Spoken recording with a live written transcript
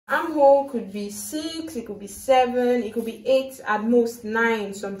Armhole could be 6, it could be 7, it could be 8, at most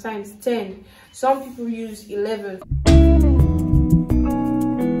 9, sometimes 10. Some people use 11.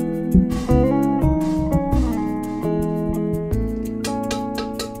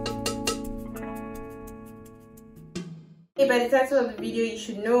 By the title of the video, you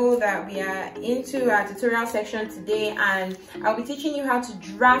should know that we are into our tutorial section today, and I'll be teaching you how to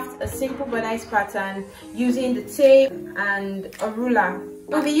draft a simple bodice pattern using the tape and a ruler.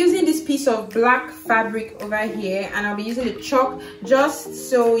 I'll be using this piece of black fabric over here, and I'll be using the chalk just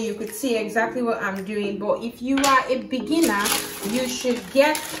so you could see exactly what I'm doing. But if you are a beginner, you should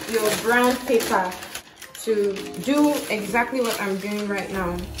get your brown paper to do exactly what I'm doing right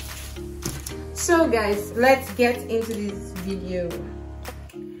now. So guys, let's get into this video.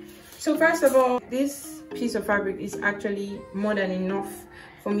 So first of all, this piece of fabric is actually more than enough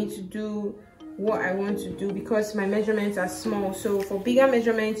for me to do what I want to do because my measurements are small. So for bigger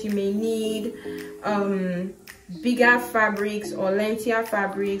measurements, you may need bigger fabrics or lengthier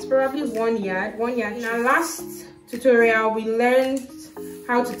fabrics, probably 1 yard. In our last tutorial, we learned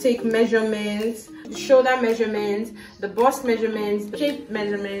how to take measurements, the shoulder measurements, the bust measurements, the shape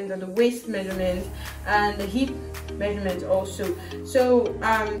measurements, and the waist measurements, and the hip measurements also. So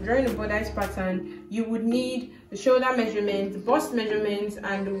drawing a bodice pattern, you would need the shoulder measurements, the bust measurements,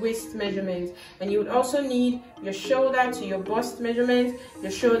 and the waist measurements. And you would also need your shoulder to your bust measurement,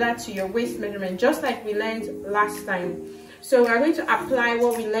 your shoulder to your waist measurement, just like we learned last time. So we're going to apply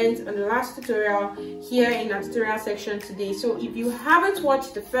what we learned on the last tutorial here in our tutorial section today. So if you haven't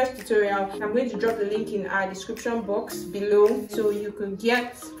watched the first tutorial, I'm going to drop the link in our description box below so you can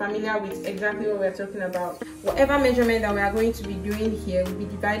get familiar with exactly what we're talking about. Whatever measurement that we are going to be doing here will be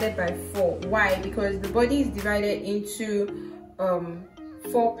divided by 4. Why? Because the body is divided into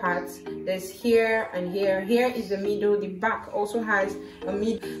 4 parts. There's here and here. Here is the middle. The back also has a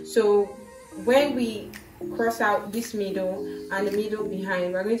middle. So when we cross out this middle and the middle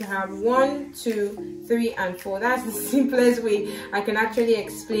behind, we're going to have 1, 2, 3, and 4. That's the simplest way I can actually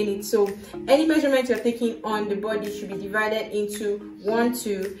explain it. So any measurement you're taking on the body should be divided into 1,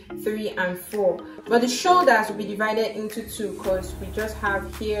 2, 3, and 4. But the shoulders will be divided into 2 because we just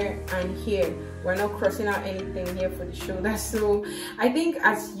have here and here. We're not crossing out anything here for the shoulders. So I think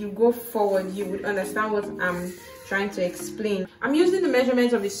as you go forward, you would understand what I'm trying to explain. I'm using the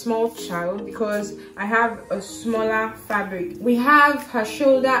measurements of a small child because I have a smaller fabric. We have her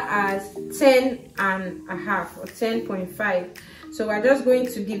shoulder as 10.5 or 10.5. So we're just going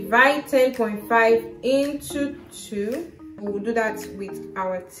to divide 10.5 into 2. We'll do that with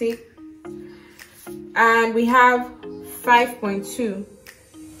our tape. And we have 5.2.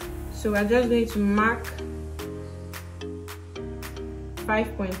 So we're just going to mark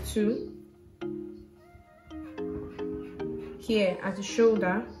 5.2 here at the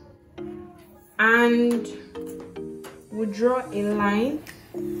shoulder, and we'll draw a line.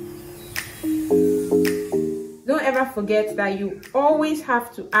 Don't ever forget that you always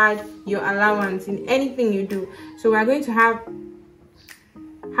have to add your allowance in anything you do. So we're going to have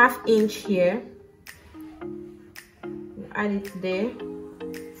 1/2 inch here. We'll add it there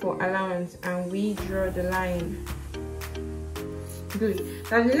for allowance, and we draw the line. Good.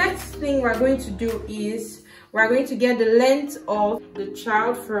 Now the next thing we're going to do is we're going to get the length of the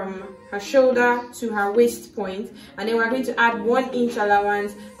child from her shoulder to her waist point, and then we're going to add 1 inch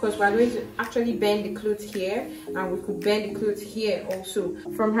allowance because we're going to actually bend the clothes here, and we could bend the clothes here also.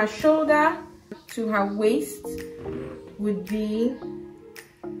 From her shoulder to her waist would be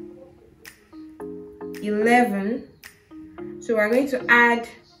 11. So we're going to add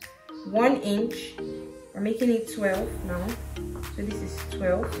 1 inch. We're making it 12 now. So this is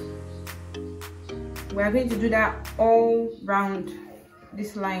 12. We are going to do that all round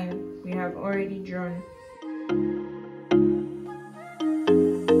this line we have already drawn.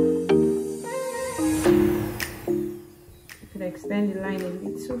 You could extend the line a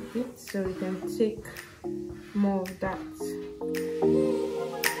little bit so we can take more of that.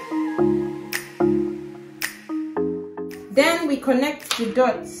 Then we connect the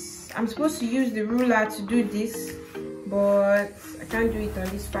dots. I'm supposed to use the ruler to do this, but I can't do it on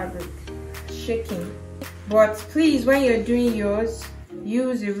this fabric. Shaking. But please, when you're doing yours,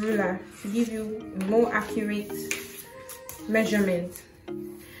 use a ruler to give you a more accurate measurement.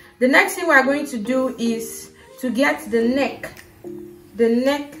 The next thing we're going to do is to get the neck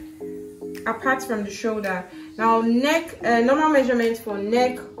apart from the shoulder. Now normal measurement for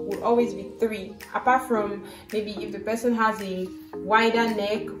neck will always be 3, apart from maybe if the person has a wider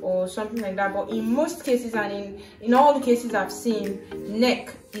neck or something like that. But in most cases, and in all the cases I've seen,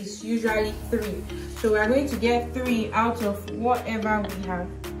 neck is usually 3. So we are going to get 3 out of whatever we have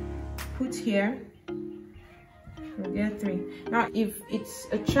put here, we'll get 3. Now if it's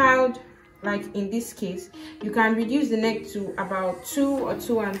a child, like in this case, you can reduce the neck to about 2 or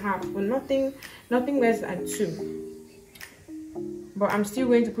 2.5, but nothing less than 2. But I'm still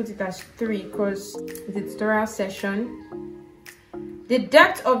going to put it as 3 because it's a tutorial session. The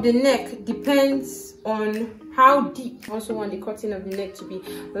depth of the neck depends on how deep you also want the cutting of the neck to be.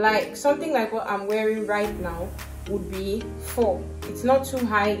 Like something like what I'm wearing right now would be 4. It's not too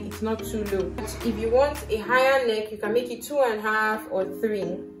high, it's not too low. But if you want a higher neck, you can make it 2.5 or 3.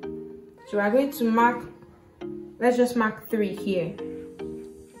 So we're going to mark, let's just mark 3 here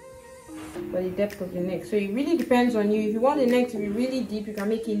for the depth of the neck. So it really depends on you. If you want the neck to be really deep, you can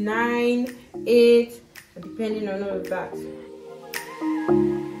make it 9, 8, depending on all of that.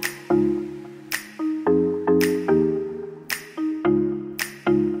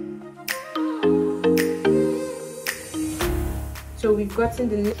 So we've gotten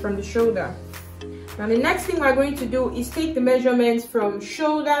the neck from the shoulder. Now the next thing we're going to do is take the measurements from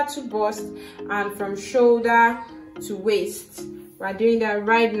shoulder to bust and from shoulder to waist. We're doing that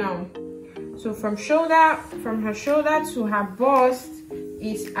right now. So from her shoulder to her bust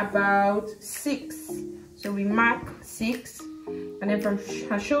is about 6. So we mark 6. And then from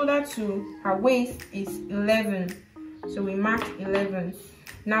her shoulder to her waist is 11. So we mark 11.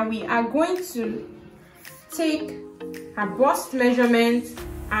 Now we are going to take her bust measurement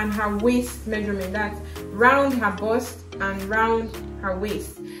and her waist measurement. That's round her bust and round her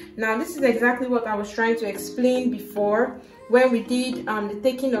waist. Now this is exactly what I was trying to explain before when we did the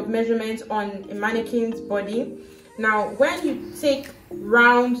taking of measurements on a mannequin's body. Now when you take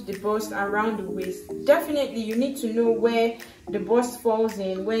round the bust and round the waist, definitely you need to know where the bust falls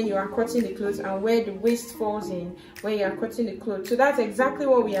in when you are cutting the clothes and where the waist falls in when you are cutting the clothes. So that's exactly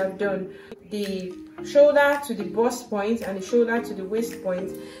what we have done. The shoulder to the bust point and the shoulder to the waist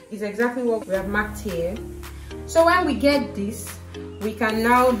point is exactly what we have marked here. So when we get this, we can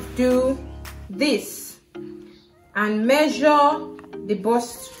now do this and measure the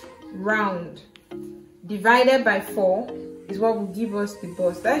bust round divided by 4 is what will give us the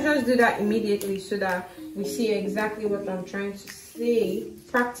bust. Let's just do that immediately so that we see exactly what I'm trying to say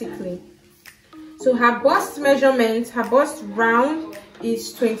practically. So her bust measurement, her bust round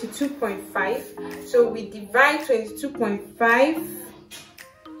is 22.5. So we divide 22.5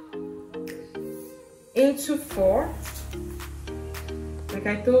 into 4. Like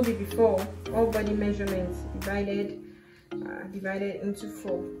I told you before, all body measurements divided into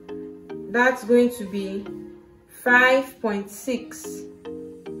 4. That's going to be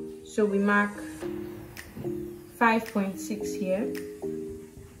 5.6. So we mark 5.6 here.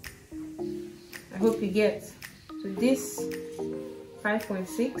 I hope you get. So this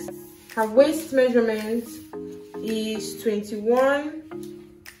 5.6. Her waist measurement is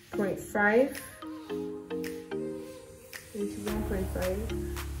 21.5.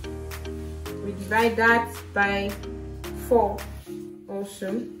 21.5. We divide that by 4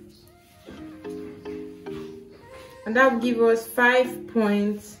 also. And that will give us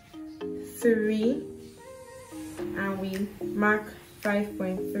 5.3. And we mark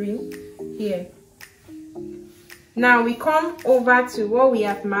 5.3 here. Now we come over to what we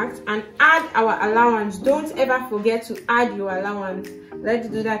have marked and add our allowance. Don't ever forget to add your allowance. Let's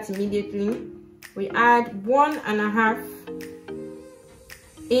do that immediately. We add 1.5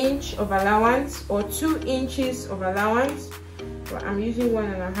 inch of allowance or 2 inches of allowance, but I'm using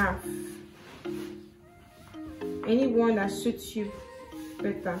 1.5. Any one that suits you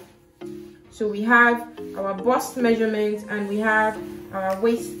better. So we have our bust measurement and we have our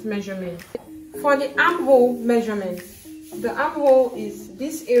waist measurement. For the armhole measurement, the armhole is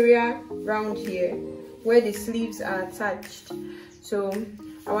this area round here where the sleeves are attached. So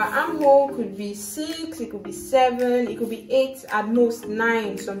our armhole could be 6, it could be 7, it could be 8, at most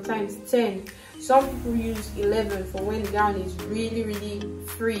 9, sometimes 10. Some people use 11 for when the gown is really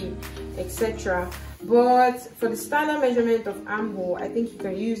free, etc. But for the standard measurement of armhole, I think you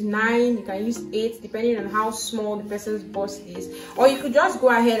can use 9, you can use 8, depending on how small the person's bust is. Or you could just go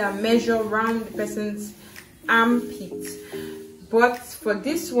ahead and measure around the person's armpit. But for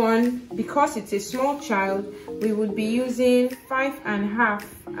this one, because it's a small child, we would be using 5.5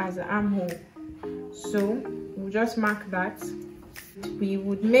 as an armhole. So we'll just mark that. We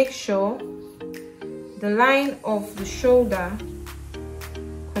would make sure the line of the shoulder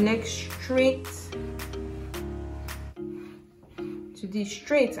connects straight to this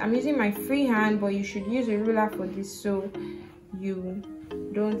straight. I'm using my free hand, but you should use a ruler for this so you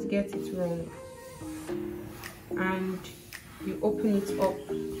don't get it wrong. And you open it up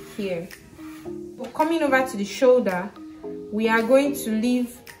here. Coming over to the shoulder, we are going to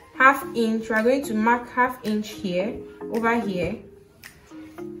leave 1/2 inch. We are going to mark 1/2 inch here, over here,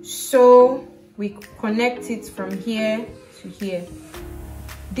 so we connect it from here to here.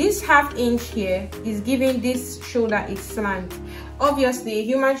 This 1/2 inch here is giving this shoulder a slant. Obviously a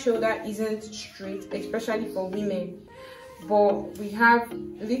human shoulder isn't straight, especially for women, but we have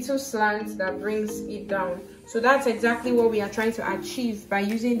little slant that brings it down. So that's exactly what we are trying to achieve by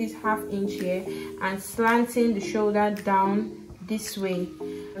using this 1/2 inch here and slanting the shoulder down this way.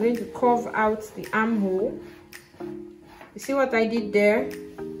 I'm going to curve out the armhole. You see what I did there?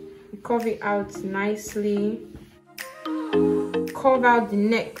 Curve it out nicely. Curve out the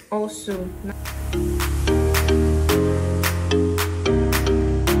neck also.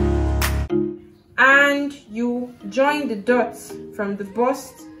 And you join the dots from the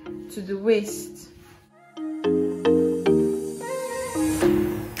bust to the waist.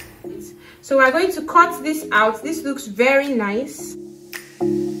 So we're going to cut this out. This looks very nice.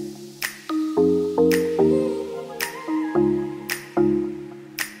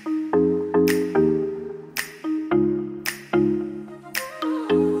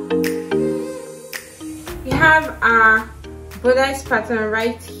 We have our bodice pattern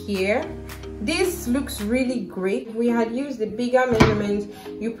right here. This looks really great. If we had used the bigger measurements,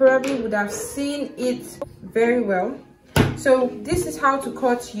 you probably would have seen it very well. So this is how to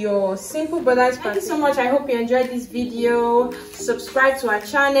cut your simple bodice pattern. Thank you so much. I hope you enjoyed this video. Subscribe to our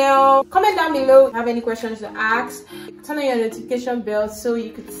channel. Comment down below if you have any questions to ask. Turn on your notification bell so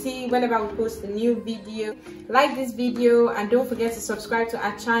you could see whenever we post a new video. Like this video and don't forget to subscribe to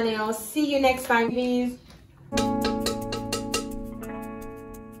our channel. See you next time, please.